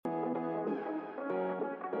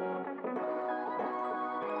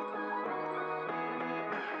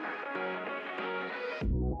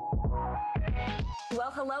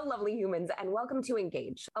Well, hello, lovely humans, and welcome to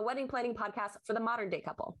Engage, a wedding planning podcast for the modern day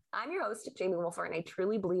couple. I'm your host, Jamie Wolfer, and I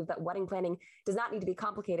truly believe that wedding planning does not need to be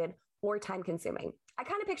complicated or time consuming. I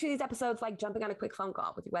kind of picture these episodes like jumping on a quick phone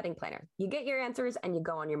call with your wedding planner. You get your answers and you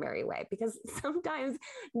go on your merry way, because sometimes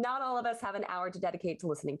not all of us have an hour to dedicate to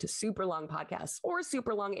listening to super long podcasts or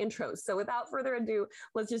super long intros. So without further ado,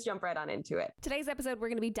 let's just jump right on into it. Today's episode, we're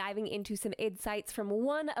going to be diving into some insights from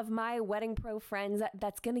one of my wedding pro friends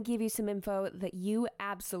that's going to give you some info that you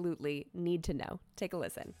absolutely need to know. Take a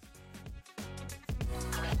listen.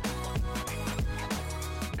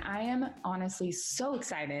 I am honestly so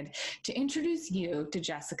excited to introduce you to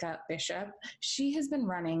Jessica Bishop. She has been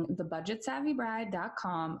running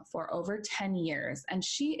thebudgetsavvybride.com for over 10 years, and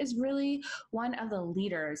she is really one of the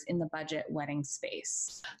leaders in the budget wedding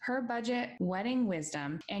space. Her budget wedding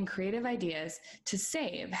wisdom and creative ideas to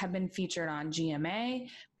save have been featured on GMA,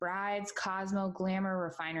 Brides, Cosmo, Glamour,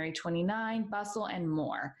 Refinery 29, Bustle, and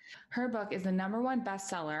more. Her book is the #1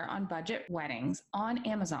 bestseller on budget weddings on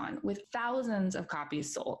Amazon, with thousands of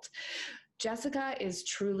copies sold. Jessica is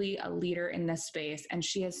truly a leader in this space, and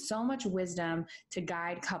she has so much wisdom to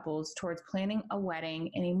guide couples towards planning a wedding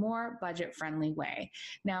in a more budget-friendly way.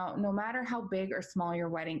 Now, no matter how big or small your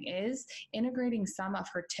wedding is, integrating some of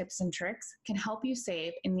her tips and tricks can help you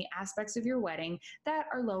save in the aspects of your wedding that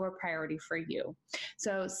are lower priority for you.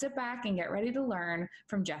 So sit back and get ready to learn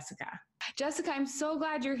from Jessica. Jessica, I'm so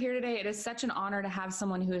glad you're here today. It is such an honor to have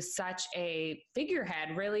someone who is such a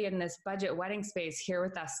figurehead really in this budget wedding space here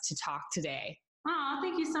with us to talk today. Oh,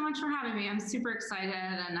 thank you so much for having me. I'm super excited,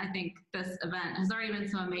 and I think this event has already been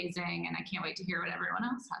so amazing, and I can't wait to hear what everyone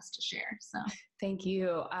else has to share. So, thank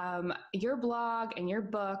you. Your blog and your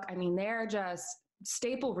book, I mean, they're just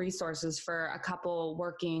staple resources for a couple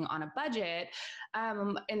working on a budget.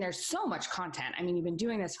 And there's so much content. I mean, you've been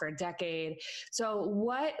doing this for a decade. So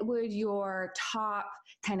what would your top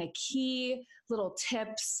kind of key little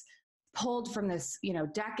tips pulled from this,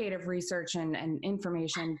 decade of research and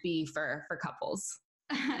information be for couples?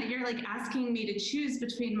 You're like asking me to choose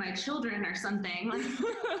between my children or something, like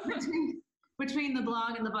between the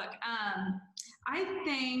blog and the book. I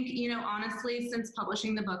think, honestly, since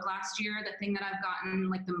publishing the book last year, the thing that I've gotten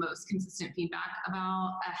like the most consistent feedback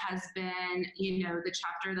about has been, the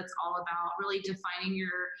chapter that's all about really defining your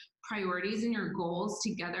priorities and your goals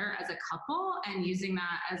together as a couple and using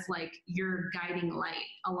that as like your guiding light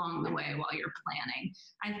along the way while you're planning.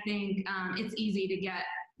 I think it's easy to get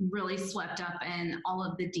really swept up in all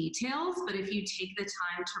of the details, but if you take the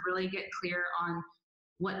time to really get clear on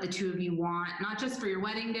what the two of you want, not just for your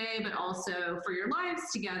wedding day, but also for your lives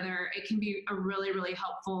together, it can be a really, really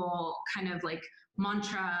helpful kind of like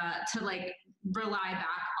mantra to like rely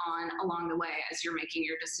back on along the way as you're making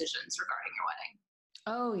your decisions regarding your wedding.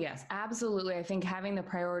 Oh, yes, absolutely. I think having the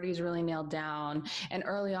priorities really nailed down and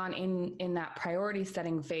early on in that priority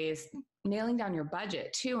setting phase, nailing down your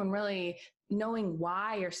budget too, and really knowing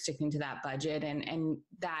why you're sticking to that budget, and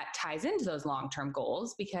that ties into those long-term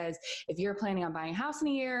goals, because if you're planning on buying a house in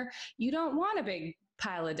a year, you don't want a big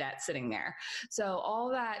pile of debt sitting there. So all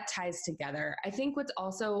that ties together. I think what's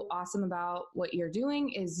also awesome about what you're doing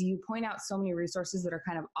is you point out so many resources that are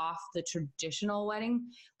kind of off the traditional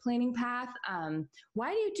wedding planning path.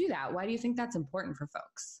 Why do you do that? Why do you think that's important for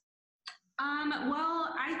folks?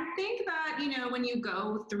 Well, I think that, when you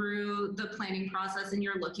go through the planning process and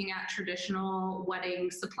you're looking at traditional wedding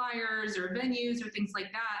suppliers or venues or things like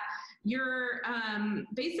that, you're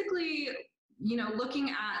basically looking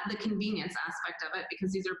at the convenience aspect of it,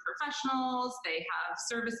 because these are professionals, they have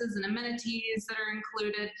services and amenities that are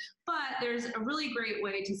included, but there's a really great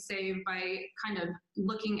way to save by kind of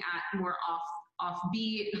looking at more off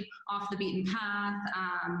the beaten path,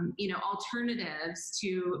 alternatives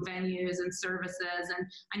to venues and services. And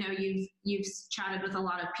I know you've chatted with a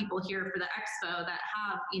lot of people here for the expo that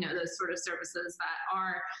have, those sort of services that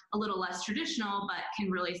are a little less traditional, but can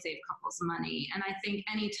really save couples money. And I think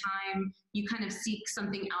anytime you kind of seek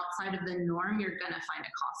something outside of the norm, you're going to find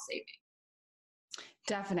a cost saving.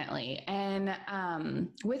 Definitely. And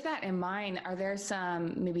with that in mind, are there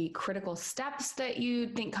some maybe critical steps that you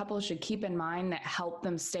think couples should keep in mind that help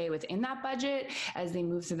them stay within that budget as they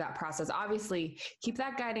move through that process? Obviously, keep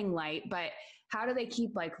that guiding light, but how do they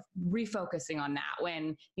keep like refocusing on that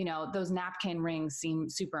when, those napkin rings seem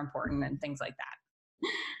super important and things like that?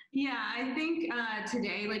 Yeah, I think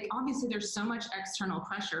today, like obviously there's so much external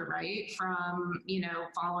pressure, right? From,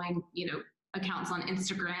 following, accounts on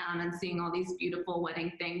Instagram and seeing all these beautiful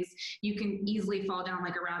wedding things, you can easily fall down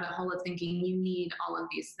like a rabbit hole of thinking you need all of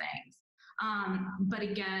these things. But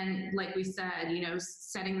again, like we said,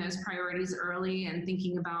 setting those priorities early and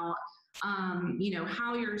thinking about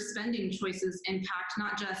how your spending choices impact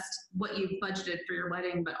not just what you've budgeted for your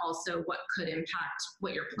wedding, but also what could impact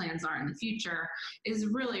what your plans are in the future is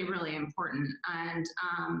really, really important. And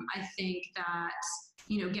I think that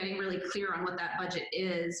getting really clear on what that budget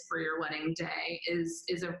is for your wedding day is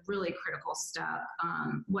a really critical step,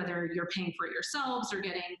 whether you're paying for it yourselves or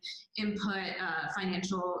getting input,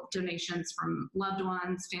 financial donations from loved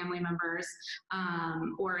ones, family members,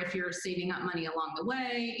 or if you're saving up money along the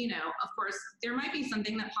way. Of course, there might be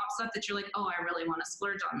something that pops up that you're like, oh, I really want to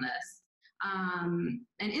splurge on this. And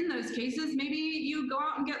in those cases, maybe you go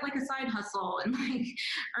out and get like a side hustle and like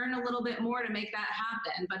earn a little bit more to make that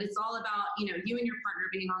happen. But it's all about, you and your partner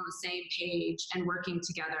being on the same page and working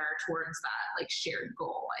together towards that like shared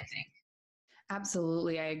goal, I think.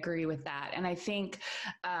 Absolutely. I agree with that. And I think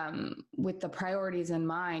with the priorities in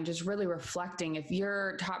mind, just really reflecting, if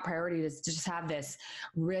your top priority is to just have this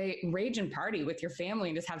rage and party with your family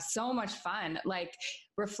and just have so much fun, like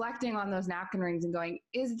reflecting on those napkin rings and going,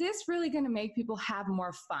 is this really going to make people have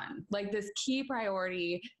more fun? Like this key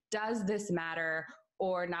priority, does this matter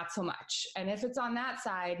or not so much? And if it's on that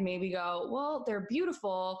side, maybe go, well, they're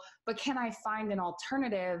beautiful, but can I find an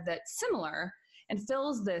alternative that's similar and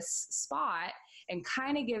fills this spot and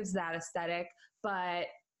kind of gives that aesthetic, but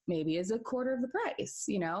maybe is a quarter of the price,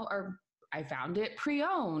 or I found it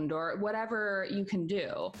pre-owned or whatever you can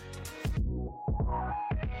do.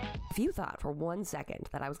 If you thought for 1 second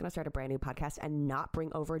that I was going to start a brand new podcast and not bring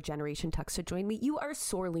over Generation Tux to join me, you are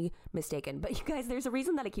sorely mistaken. But you guys, there's a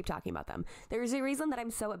reason that I keep talking about them. There's a reason that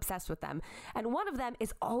I'm so obsessed with them. And one of them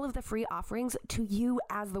is all of the free offerings to you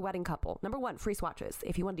as the wedding couple. Number one, free swatches.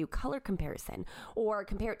 If you want to do color comparison or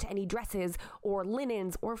compare it to any dresses or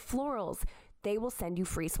linens or florals, they will send you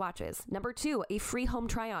free swatches. Number two, a free home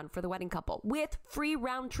try-on for the wedding couple with free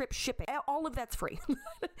round-trip shipping. All of that's free.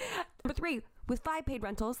 Number three, with 5 paid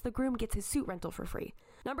rentals, the groom gets his suit rental for free.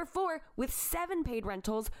 Number 4, with 7 paid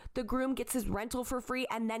rentals, the groom gets his rental for free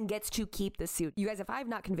and then gets to keep the suit. You guys, if I've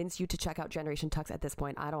not convinced you to check out Generation Tux at this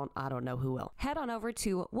point, I don't know who will. Head on over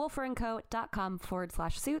to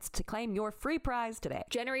wolferandco.com/suits to claim your free prize today.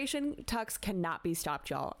 Generation Tux cannot be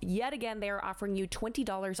stopped, y'all. Yet again, they are offering you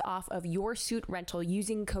 $20 off of your suit rental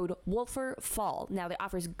using code WOLFERFALL. Now, the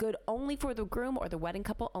offer is good only for the groom or the wedding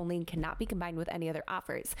couple only and cannot be combined with any other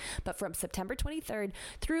offers. But from September 23rd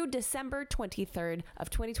through December 23rd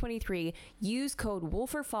of 2023, use code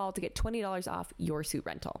WOLFERFALL to get $20 off your suit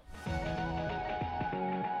rental.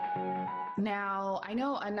 Now, I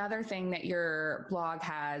know another thing that your blog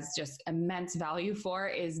has just immense value for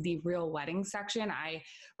is the real wedding section. I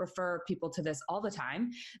refer people to this all the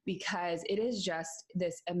time because it is just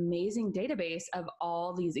this amazing database of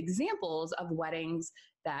all these examples of weddings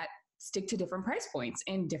that stick to different price points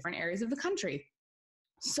in different areas of the country.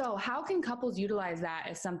 So how can couples utilize that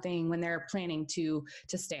as something when they're planning to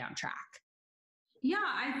stay on track? Yeah,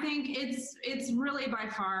 I think it's really by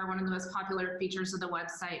far one of the most popular features of the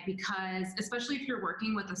website because especially if you're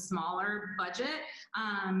working with a smaller budget,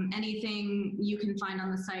 anything you can find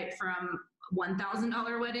on the site from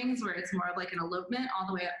 $1,000 weddings where it's more of like an elopement all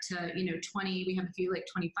the way up to, 20, we have a few like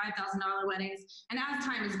 $25,000 weddings. And as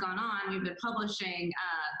time has gone on, we've been publishing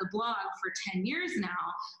the blog for 10 years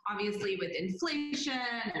now, obviously with inflation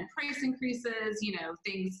and price increases,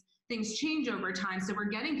 things change over time. So we're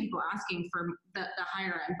getting people asking for the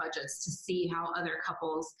higher end budgets to see how other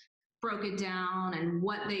couples broke it down and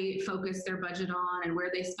what they focused their budget on and where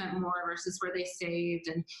they spent more versus where they saved.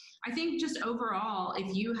 And I think just overall,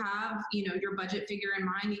 if you have, your budget figure in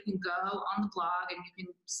mind, you can go on the blog and you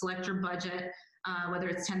can select your budget, whether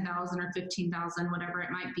it's 10,000 or 15,000, whatever it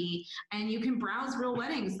might be. And you can browse real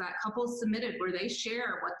weddings that couples submitted where they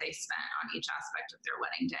share what they spent on each aspect of their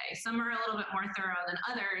wedding day. Some are a little bit more thorough than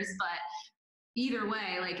others, but either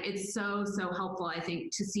way, like it's so helpful, I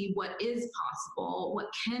think, to see what is possible, what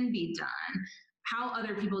can be done, how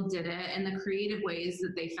other people did it, and the creative ways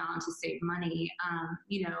that they found to save money.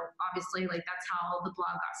 Obviously, like that's how the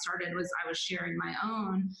blog got started, was I was sharing my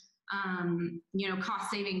own,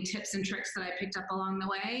 cost-saving tips and tricks that I picked up along the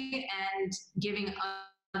way and giving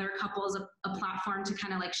other couples a platform to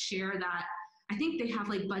kind of like share that. I think they have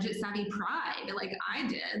like budget savvy pride, like I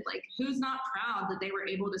did. Like, who's not proud that they were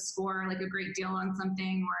able to score like a great deal on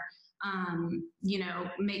something or,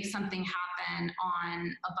 make something happen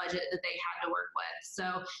on a budget that they had to work with.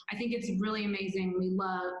 So I think it's really amazing. We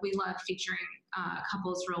love featuring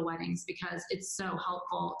couples' real weddings because it's so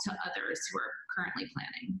helpful to others who are currently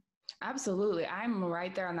planning. Absolutely. I'm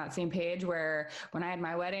right there on that same page where when I had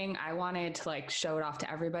my wedding, I wanted to like show it off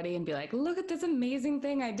to everybody and be like, look at this amazing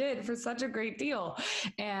thing I did for such a great deal.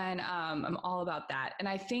 And I'm all about that. And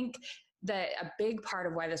I think that a big part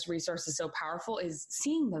of why this resource is so powerful is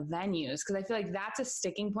seeing the venues. Cause I feel like that's a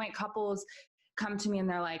sticking point. Couples come to me and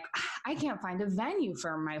they're like, I can't find a venue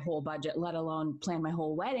for my whole budget, let alone plan my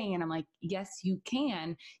whole wedding. And I'm like, yes, you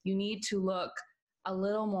can. You need to look a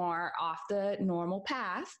little more off the normal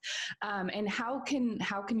path. And how can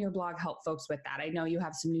your blog help folks with that? I know you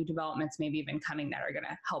have some new developments, maybe even coming, that are going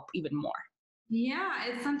to help even more. Yeah,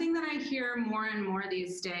 it's something that I hear more and more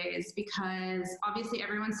these days, because obviously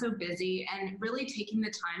everyone's so busy, and really taking the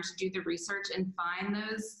time to do the research and find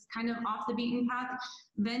those kind of off the beaten path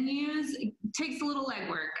venues takes a little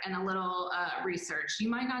legwork and a little research. You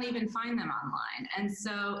might not even find them online. And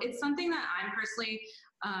so it's something that I'm personally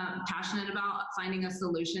passionate about, finding a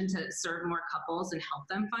solution to serve more couples and help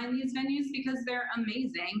them find these venues, because they're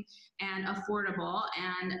amazing and affordable,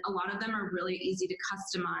 and a lot of them are really easy to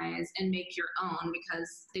customize and make your own,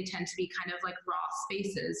 because they tend to be kind of like raw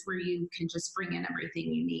spaces where you can just bring in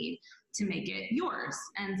everything you need to make it yours.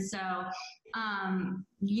 And so,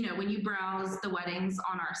 when you browse the weddings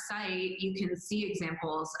on our site, you can see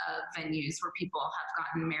examples of venues where people have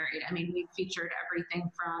gotten married. I mean, we've featured everything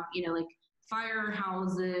from, like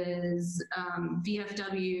firehouses,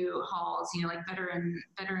 VFW halls, like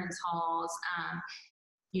veterans halls,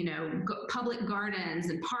 public gardens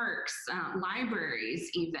and parks, libraries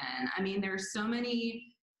even. I mean, there's so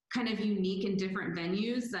many kind of unique and different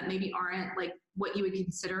venues that maybe aren't like what you would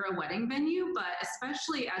consider a wedding venue, but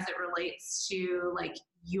especially as it relates to like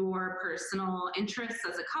your personal interests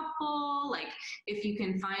as a couple, like if you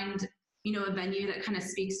can find a venue that kind of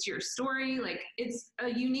speaks to your story, like it's a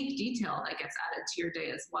unique detail that gets added to your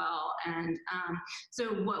day as well. And so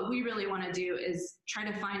what we really want to do is try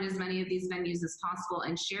to find as many of these venues as possible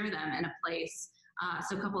and share them in a place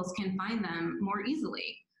so couples can find them more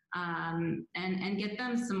easily, and get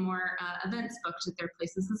them some more events booked at their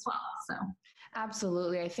places as well. So.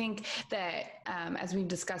 Absolutely. I think that, as we've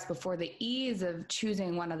discussed before, the ease of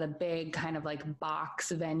choosing one of the big kind of like box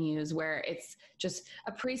venues where it's just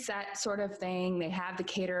a preset sort of thing. They have the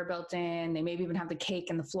caterer built in, they maybe even have the cake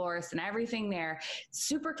and the florist and everything there.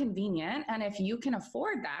 Super convenient. And if you can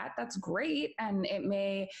afford that, that's great. And it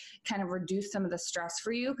may kind of reduce some of the stress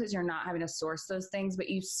for you because you're not having to source those things, but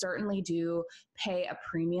you certainly do pay a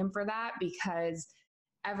premium for that, because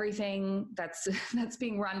everything that's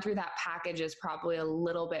being run through that package is probably a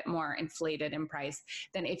little bit more inflated in price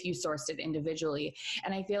than if you sourced it individually.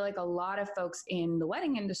 And I feel like a lot of folks in the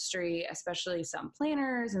wedding industry, especially some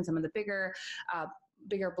planners and some of the bigger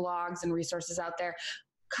blogs and resources out there,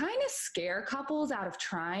 kind of scare couples out of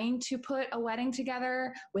trying to put a wedding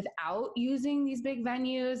together without using these big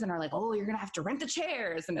venues, and are like, oh, you're going to have to rent the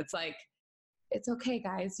chairs. And it's like, it's okay,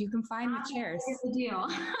 guys. You can find the chairs. It's a deal.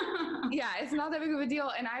 Yeah, it's not that big of a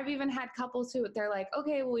deal. And I've even had couples who they're like,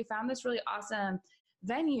 okay, well, we found this really awesome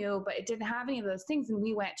venue, but it didn't have any of those things. And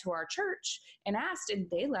we went to our church and asked, and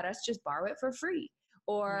they let us just borrow it for free,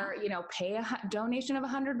 or, pay a donation of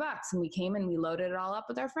 $100. And we came and we loaded it all up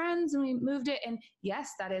with our friends and we moved it. And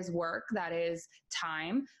yes, that is work. That is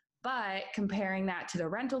time. But comparing that to the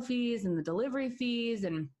rental fees and the delivery fees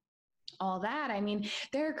and all that, I mean,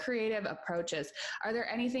 there are creative approaches. Are there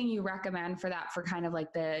anything you recommend for that, for kind of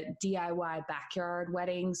like the DIY backyard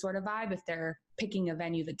wedding sort of vibe, if they're picking a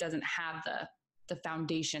venue that doesn't have the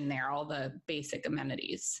foundation there, all the basic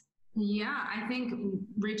amenities? Yeah, I think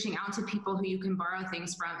reaching out to people who you can borrow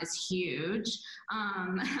things from is huge.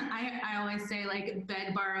 I always say like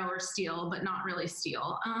beg, borrow, or steal, but not really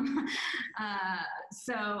steal.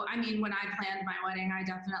 So, I mean, when I planned my wedding, I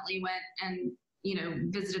definitely went and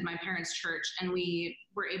visited my parents' church, and we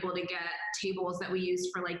were able to get tables that we used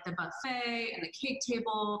for like the buffet and the cake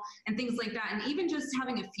table and things like that. And even just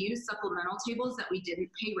having a few supplemental tables that we didn't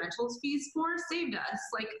pay rentals fees for saved us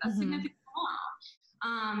like a significant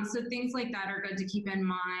amount. So things like that are good to keep in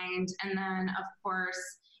mind. And then of course,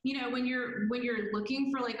 when you're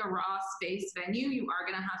looking for like a raw space venue, you are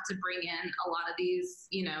going to have to bring in a lot of these,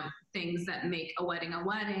 things that make a wedding a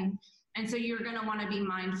wedding. And so you're going to want to be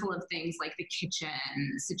mindful of things like the kitchen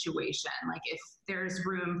situation, like if there's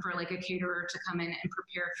room for like a caterer to come in and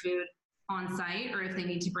prepare food on site, or if they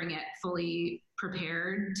need to bring it fully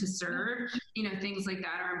prepared to serve, things like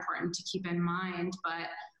that are important to keep in mind. But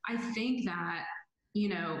I think that,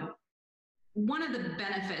 one of the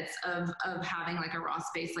benefits of having like a raw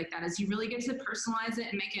space like that is you really get to personalize it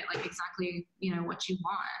and make it like exactly, what you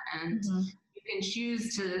want. And you can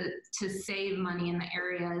choose to save money in the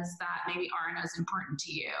areas that maybe aren't as important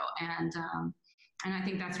to you. And I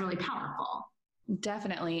think that's really powerful.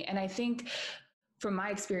 Definitely. And I think from my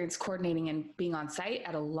experience coordinating and being on site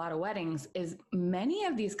at a lot of weddings is many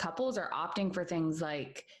of these couples are opting for things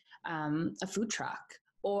like a food truck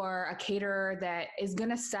or a caterer that is going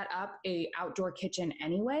to set up a outdoor kitchen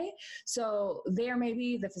anyway. So there may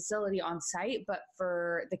be the facility on site, but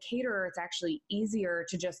for the caterer, it's actually easier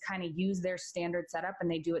to just kind of use their standard setup,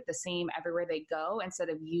 and they do it the same everywhere they go instead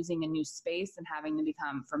of using a new space and having to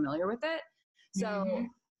become familiar with it. So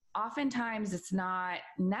oftentimes it's not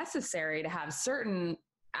necessary to have certain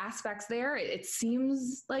aspects there. It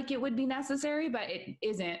seems like it would be necessary, but it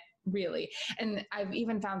isn't really. And I've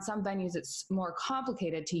even found some venues it's more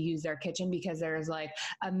complicated to use their kitchen because there's like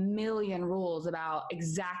a million rules about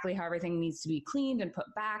exactly how everything needs to be cleaned and put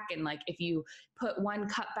back. And like if you put one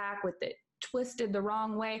cut back with it twisted the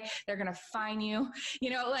wrong way, they're going to fine you,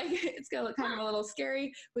 like it's kind of a little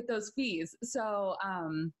scary with those fees. So,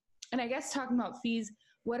 and I guess talking about fees,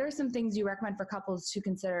 what are some things you recommend for couples to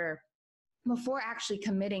consider before actually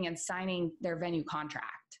committing and signing their venue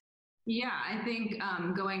contract? Yeah, I think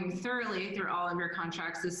going thoroughly through all of your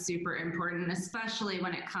contracts is super important, especially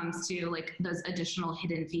when it comes to like those additional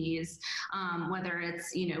hidden fees, whether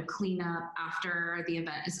it's, cleanup after the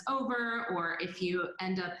event is over, or if you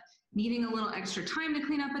end up needing a little extra time to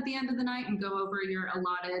clean up at the end of the night and go over your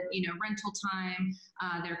allotted, rental time,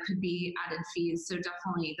 there could be added fees. So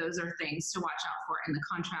definitely those are things to watch out for in the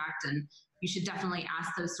contract. And you should definitely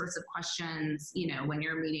ask those sorts of questions, when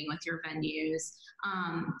you're meeting with your venues.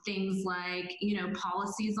 Things like,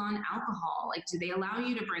 policies on alcohol, like do they allow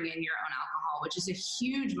you to bring in your own alcohol, which is a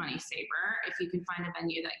huge money saver. If you can find a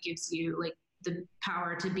venue that gives you like the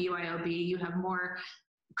power to BYOB, you have more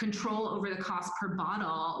control over the cost per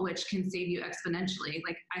bottle, which can save you exponentially.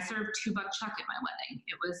 Like I served $2 chuck at my wedding.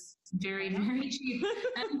 It was very, very cheap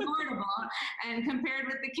and affordable. And compared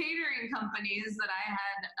with the catering companies that I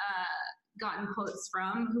had gotten quotes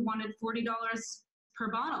from who wanted $40 per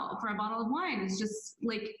bottle for a bottle of wine, it's just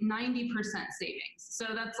like 90% savings. So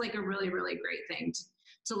that's like a really, really great thing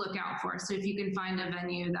to look out for. So if you can find a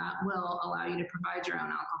venue that will allow you to provide your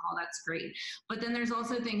own alcohol, that's great. But then there's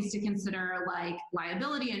also things to consider like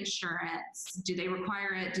liability insurance. Do they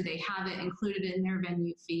require it? Do they have it included in their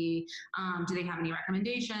venue fee? Do they have any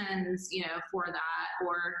recommendations, for that?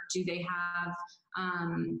 Or do they have,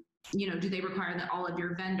 do they require that all of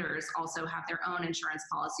your vendors also have their own insurance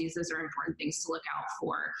policies? Those are important things to look out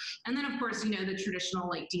for. And then of course, the traditional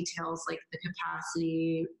like details like the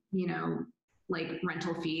capacity, like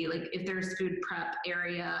rental fee, like if there's food prep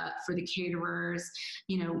area for the caterers,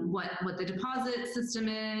 what the deposit system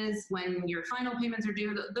is, when your final payments are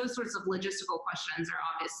due, those sorts of logistical questions are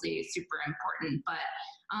obviously super important.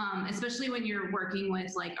 But especially when you're working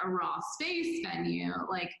with like a raw space venue,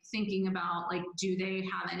 like thinking about like, do they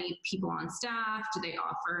have any people on staff? Do they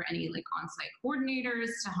offer any like on-site coordinators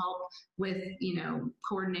to help with,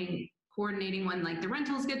 coordinating when like the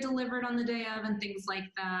rentals get delivered on the day of and things like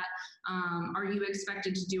that? Are you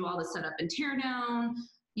expected to do all the setup and tear down?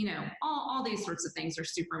 All these sorts of things are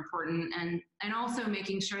super important. And also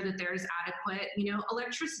making sure that there's adequate,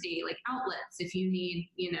 electricity, like outlets, if you need,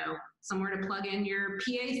 somewhere to plug in your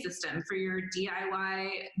PA system for your DIY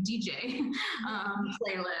DJ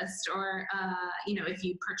playlist, or, if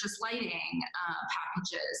you purchase lighting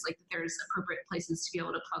packages, like there's appropriate places to be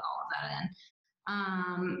able to plug all of that in.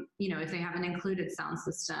 If they have an included sound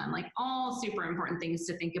system, like all super important things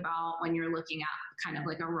to think about when you're looking at kind of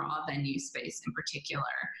like a raw venue space in particular.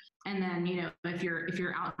 And then, if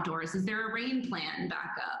you're outdoors, is there a rain plan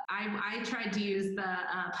backup? I tried to use the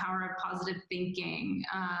power of positive thinking.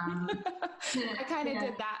 I kind of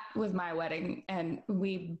did that with my wedding, and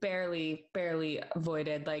we barely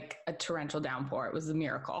avoided like a torrential downpour. It was a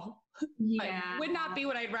miracle. Yeah. Would not be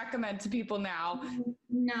what I'd recommend to people now.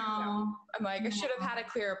 No. I'm like, I should have had a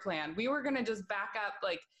clearer plan. We were going to just back up,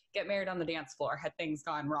 like get married on the dance floor had things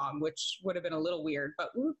gone wrong, which would have been a little weird, but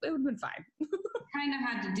it would have been fine. Kind of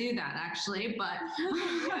had to do that actually, but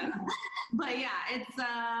but yeah,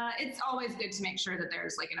 it's always good to make sure that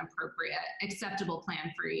there's like an appropriate, acceptable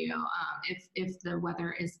plan for you if the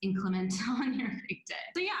weather is inclement on your big day.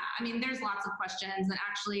 So yeah, I mean, there's lots of questions, and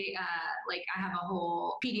actually, like I have a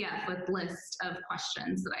whole PDF with list of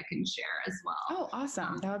questions that I can share as well. Oh,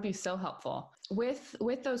 awesome! That would be so helpful.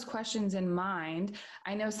 With those questions in mind,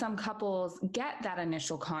 I know some couples get that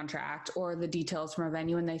initial contract or the details from a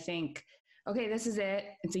venue, and they think, okay, this is it.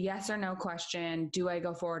 It's a yes or no question. Do I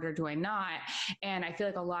go forward or do I not? And I feel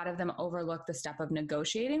like a lot of them overlook the step of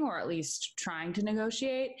negotiating, or at least trying to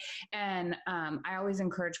negotiate. And I always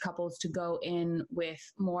encourage couples to go in with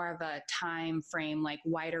more of a time frame, like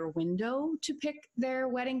wider window to pick their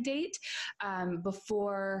wedding date.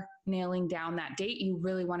 Before nailing down that date, you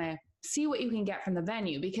really want to see what you can get from the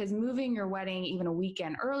venue, because moving your wedding even a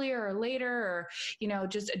weekend earlier or later, or,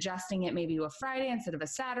 just adjusting it maybe to a Friday instead of a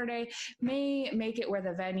Saturday may make it where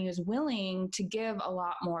the venue is willing to give a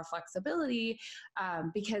lot more flexibility,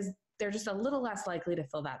 because they're just a little less likely to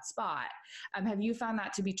fill that spot. Have you found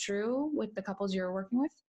that to be true with the couples you're working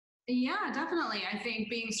with? Yeah, definitely. I think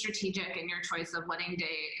being strategic in your choice of wedding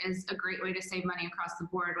day is a great way to save money across the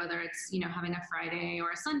board, whether it's, having a Friday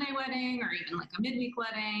or a Sunday wedding, or even like a midweek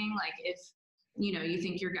wedding. Like if, you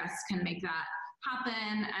think your guests can make that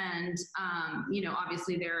happen. And,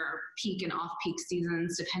 obviously there are peak and off-peak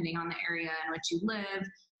seasons depending on the area in which you live.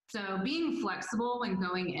 So being flexible when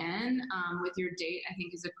going in with your date, I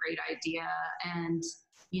think is a great idea. And,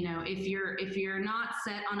 if you're not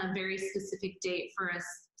set on a very specific date for a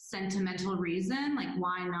sentimental reason, like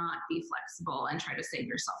why not be flexible and try to save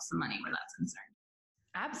yourself some money where that's concerned?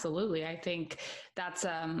 Absolutely. I think that's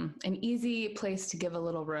an easy place to give a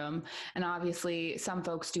little room. And obviously some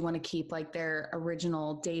folks do want to keep like their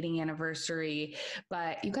original dating anniversary,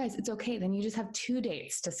 but you guys, it's okay. Then you just have 2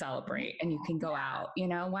 dates to celebrate and you can go out,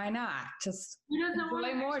 why not? Just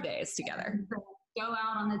enjoy more days together. Go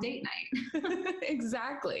out on the date night.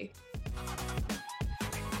 Exactly.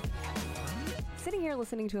 Sitting here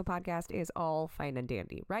listening to a podcast is all fine and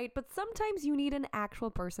dandy, right? But sometimes you need an actual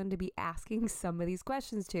person to be asking some of these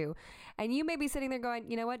questions to. And you may be sitting there going,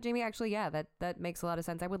 you know what, Jamie, actually, yeah, that makes a lot of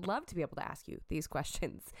sense. I would love to be able to ask you these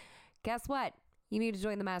questions. Guess what? You need to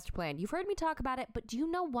join the master plan. You've heard me talk about it, but do you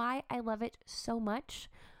know why I love it so much?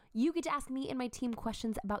 You get to ask me and my team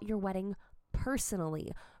questions about your wedding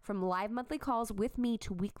personally. From live monthly calls with me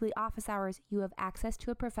to weekly office hours, you have access to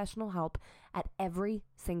a professional help at every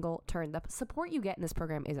single turn. The support you get in this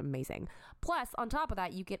program is amazing. Plus, on top of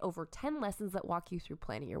that, you get over 10 lessons that walk you through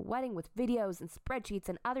planning your wedding with videos and spreadsheets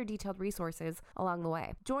and other detailed resources along the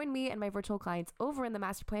way. Join me and my virtual clients over in the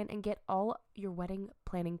master plan and get all your wedding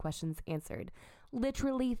planning questions answered.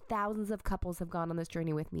 Literally thousands of couples have gone on this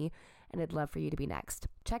journey with me, and I'd love for you to be next.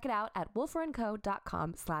 Check it out at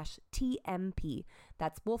wolferandco.com/TMP.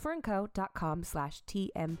 That's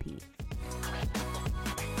wolferandco.com/TMP.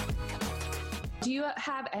 Do you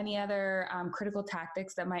have any other critical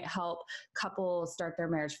tactics that might help couples start their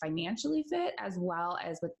marriage financially fit, as well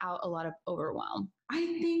as without a lot of overwhelm?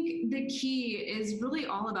 I think the key is really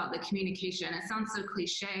all about the communication. It sounds so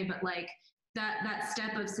cliche, but like that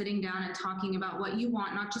step of sitting down and talking about what you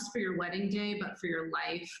want, not just for your wedding day, but for your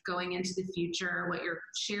life going into the future, what your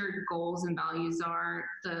shared goals and values are,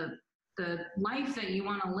 the life that you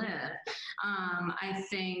want to live. I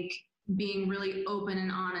think being really open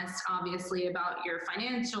and honest, obviously, about your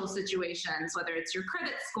financial situations, whether it's your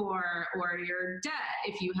credit score or your debt,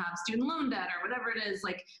 if you have student loan debt or whatever it is,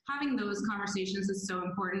 like having those conversations is so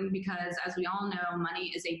important, because as we all know,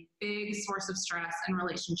 money is a big source of stress in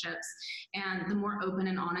relationships. And the more open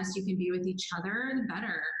and honest you can be with each other, the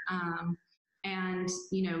better. And,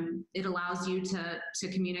 it allows you to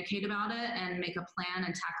communicate about it and make a plan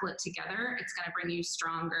and tackle it together. It's going to bring you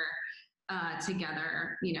stronger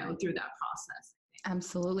together, through that process.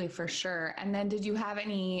 Absolutely, for sure. And then did you have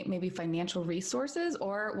any maybe financial resources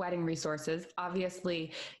or wedding resources?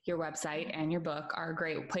 Obviously, your website and your book are a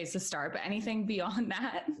great place to start, but anything beyond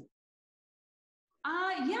that?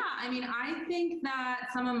 Yeah, I think that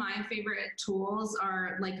some of my favorite tools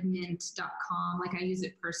are like mint.com. Like I use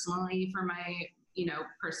it personally for my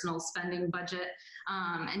personal spending budget,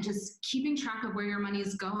 and just keeping track of where your money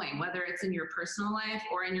is going, whether it's in your personal life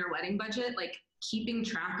or in your wedding budget. Like keeping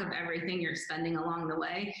track of everything you're spending along the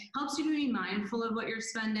way helps you to be mindful of what you're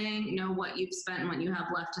spending, know what you've spent and what you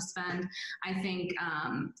have left to spend. I think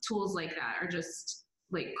tools like that are just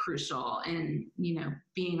like crucial in,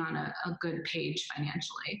 being on a good page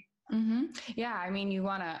financially. Mm-hmm. Yeah. You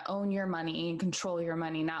want to own your money and control your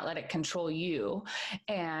money, not let it control you.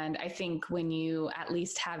 And I think when you at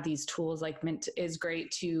least have these tools, like Mint is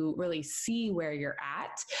great to really see where you're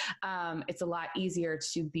at. It's a lot easier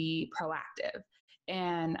to be proactive.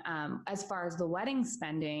 And as far as the wedding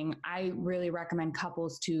spending, I really recommend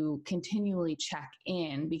couples to continually check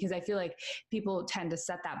in, because I feel like people tend to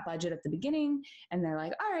set that budget at the beginning and they're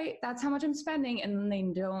like, all right, that's how much I'm spending. And then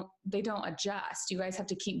they don't adjust. You guys have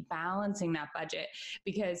to keep balancing that budget,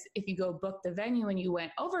 because if you go book the venue and you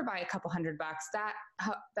went over by a couple $100, that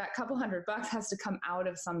couple $100 has to come out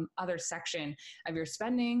of some other section of your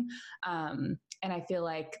spending. And I feel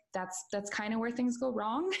like that's kind of where things go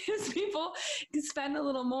wrong, is people spend a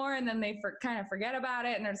little more and then they kind of forget about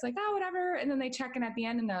it. And they're just like, oh, whatever. And then they check in at the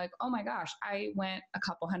end and they're like, oh my gosh, I went a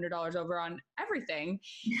couple $100 over on everything.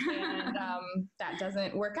 And that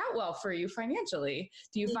doesn't work out well for you financially.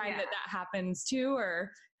 Do you find that happens too,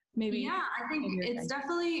 or? maybe. Yeah, I think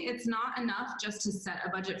it's not enough just to set a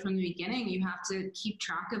budget from the beginning. You have to keep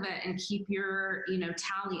track of it and keep your,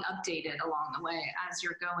 tally updated along the way as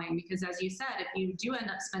you're going. Because as you said, if you do end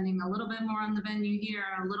up spending a little bit more on the venue here,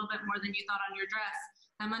 a little bit more than you thought on your dress,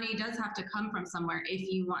 that money does have to come from somewhere if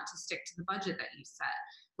you want to stick to the budget that you set.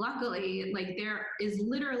 Luckily, there is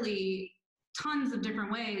literally tons of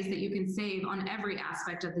different ways that you can save on every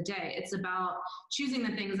aspect of the day. It's about choosing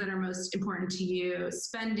the things that are most important to you,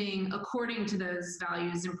 spending according to those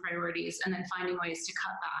values and priorities, and then finding ways to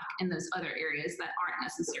cut back in those other areas that aren't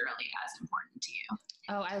necessarily as important to you.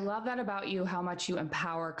 Oh, I love that about you, how much you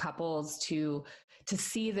empower couples to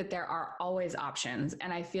see that there are always options.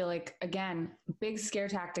 And I feel like, again, big scare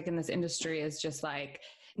tactic in this industry is just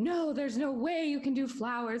no, there's no way you can do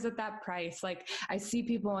flowers at that price. I see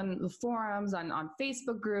people in the forums on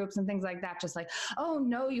Facebook groups and things like that, just oh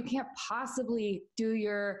no, you can't possibly do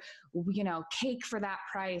your, cake for that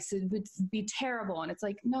price. It would be terrible. And it's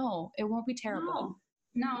no, it won't be terrible.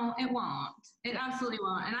 No, it won't. It absolutely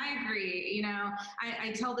won't. And I agree.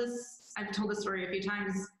 I've told this story a few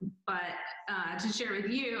times, but to share with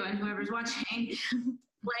you and whoever's watching,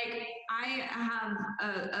 I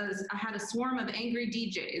had a swarm of angry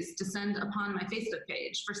DJs descend upon my Facebook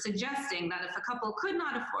page for suggesting that if a couple could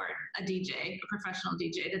not afford a DJ, a professional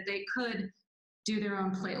DJ, that they could do their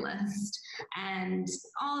own playlist. And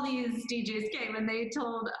all these DJs came and they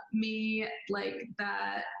told me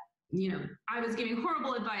that, I was giving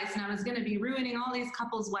horrible advice and I was going to be ruining all these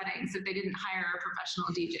couples' weddings if they didn't hire a professional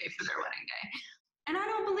DJ for their wedding day. And I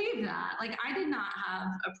don't believe that. I did not have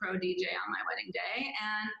a pro DJ on my wedding day,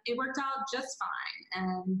 and it worked out just fine.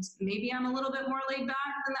 And maybe I'm a little bit more laid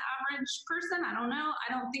back than the average person. I don't know.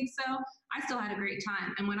 I don't think so. I still had a great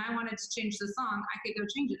time. And when I wanted to change the song, I could go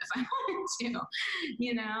change it if I wanted to.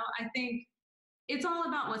 I think it's all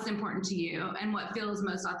about what's important to you and what feels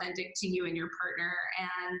most authentic to you and your partner.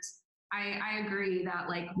 And I agree that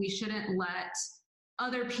we shouldn't let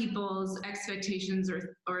other people's expectations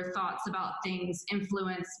or thoughts about things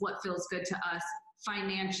influence what feels good to us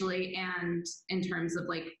financially and in terms of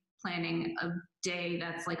planning a day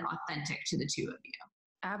that's authentic to the two of you.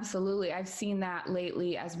 Absolutely. I've seen that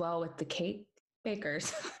lately as well with the cake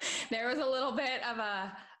bakers. There was a little bit of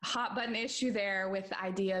a hot button issue there with the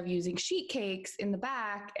idea of using sheet cakes in the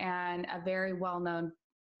back, and a very well-known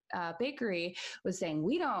bakery was saying,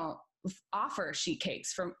 we don't offer sheet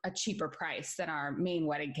cakes from a cheaper price than our main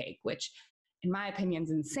wedding cake, which in my opinion is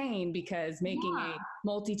insane, because making a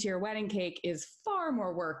multi-tier wedding cake is far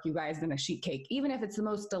more work, you guys, than a sheet cake, even if it's the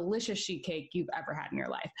most delicious sheet cake you've ever had in your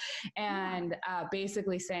life. And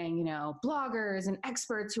basically saying, bloggers and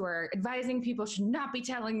experts who are advising people should not be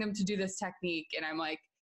telling them to do this technique. And I'm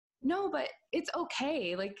no, but it's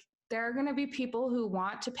okay. There are going to be people who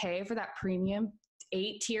want to pay for that premium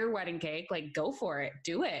 8-tier wedding cake. Go for it,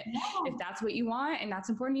 do it. Yeah. If that's what you want and that's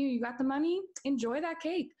important to you, you got the money, enjoy that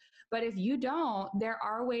cake. But if you don't, there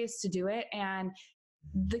are ways to do it. And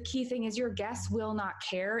the key thing is your guests will not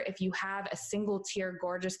care if you have a single tier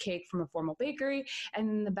gorgeous cake from a formal bakery, and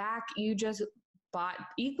in the back you just bought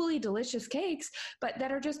equally delicious cakes, but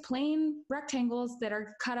that are just plain rectangles that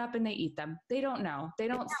are cut up and they eat them. They don't know. They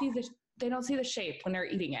don't see the shape when they're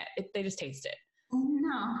eating it. They just taste it.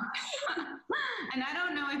 No. And I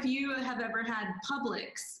don't know if you have ever had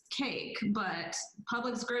Publix cake, but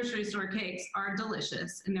Publix grocery store cakes are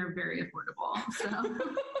delicious and they're very affordable. So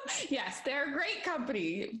yes, they're a great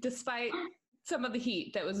company despite some of the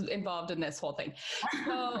heat that was involved in this whole thing.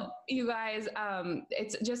 So you guys,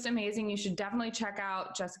 it's just amazing. You should definitely check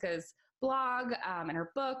out Jessica's blog and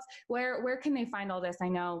her books. Where can they find all this? I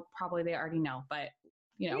know probably they already know, but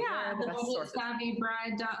where are the best sources?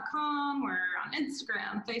 BudgetSavvyBride.com. We're on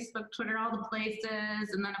Instagram, Facebook, Twitter, all the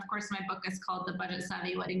places. And then, of course, my book is called The Budget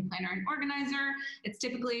Savvy Wedding Planner and Organizer. It's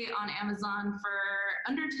typically on Amazon for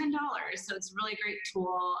under $10. So it's a really great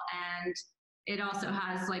tool. And it also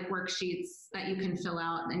has worksheets that you can fill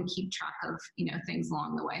out and keep track of, things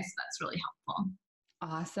along the way. So that's really helpful.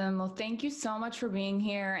 Awesome. Well, thank you so much for being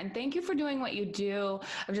here. And thank you for doing what you do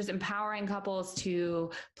of just empowering couples to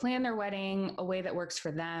plan their wedding a way that works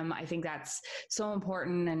for them. I think that's so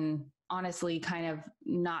important, and honestly kind of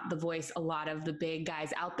not the voice a lot of the big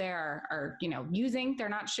guys out there are using. They're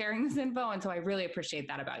not sharing this info. And so I really appreciate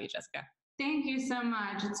that about you, Jessica. Thank you so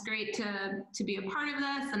much. It's great to be a part of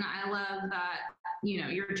this. And I love that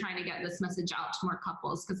you're trying to get this message out to more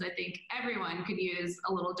couples, because I think everyone could use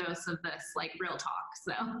a little dose of this, like, real talk.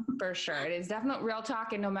 So for sure, it is definitely real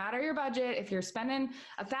talk. And no matter your budget, if you're spending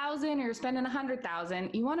 $1,000 or you're spending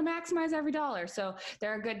 $100,000, you want to maximize every dollar. So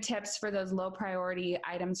there are good tips for those low priority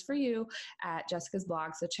items for you at Jessica's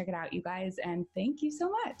blog. So check it out, you guys. And thank you so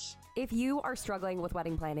much. If you are struggling with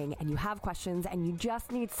wedding planning and you have questions and you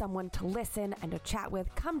just need someone to listen and to chat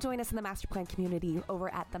with, come join us in the Master Plan community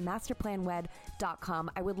over at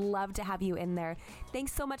themasterplanwed.com. I would love to have you in there.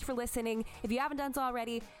 Thanks so much for listening. If you haven't done so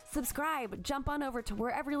already, subscribe, jump on over to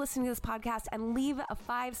wherever you're listening to this podcast and leave a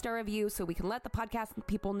 5-star review so we can let the podcast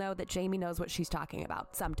people know that Jamie knows what she's talking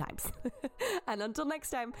about sometimes. And until next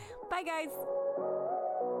time, bye guys.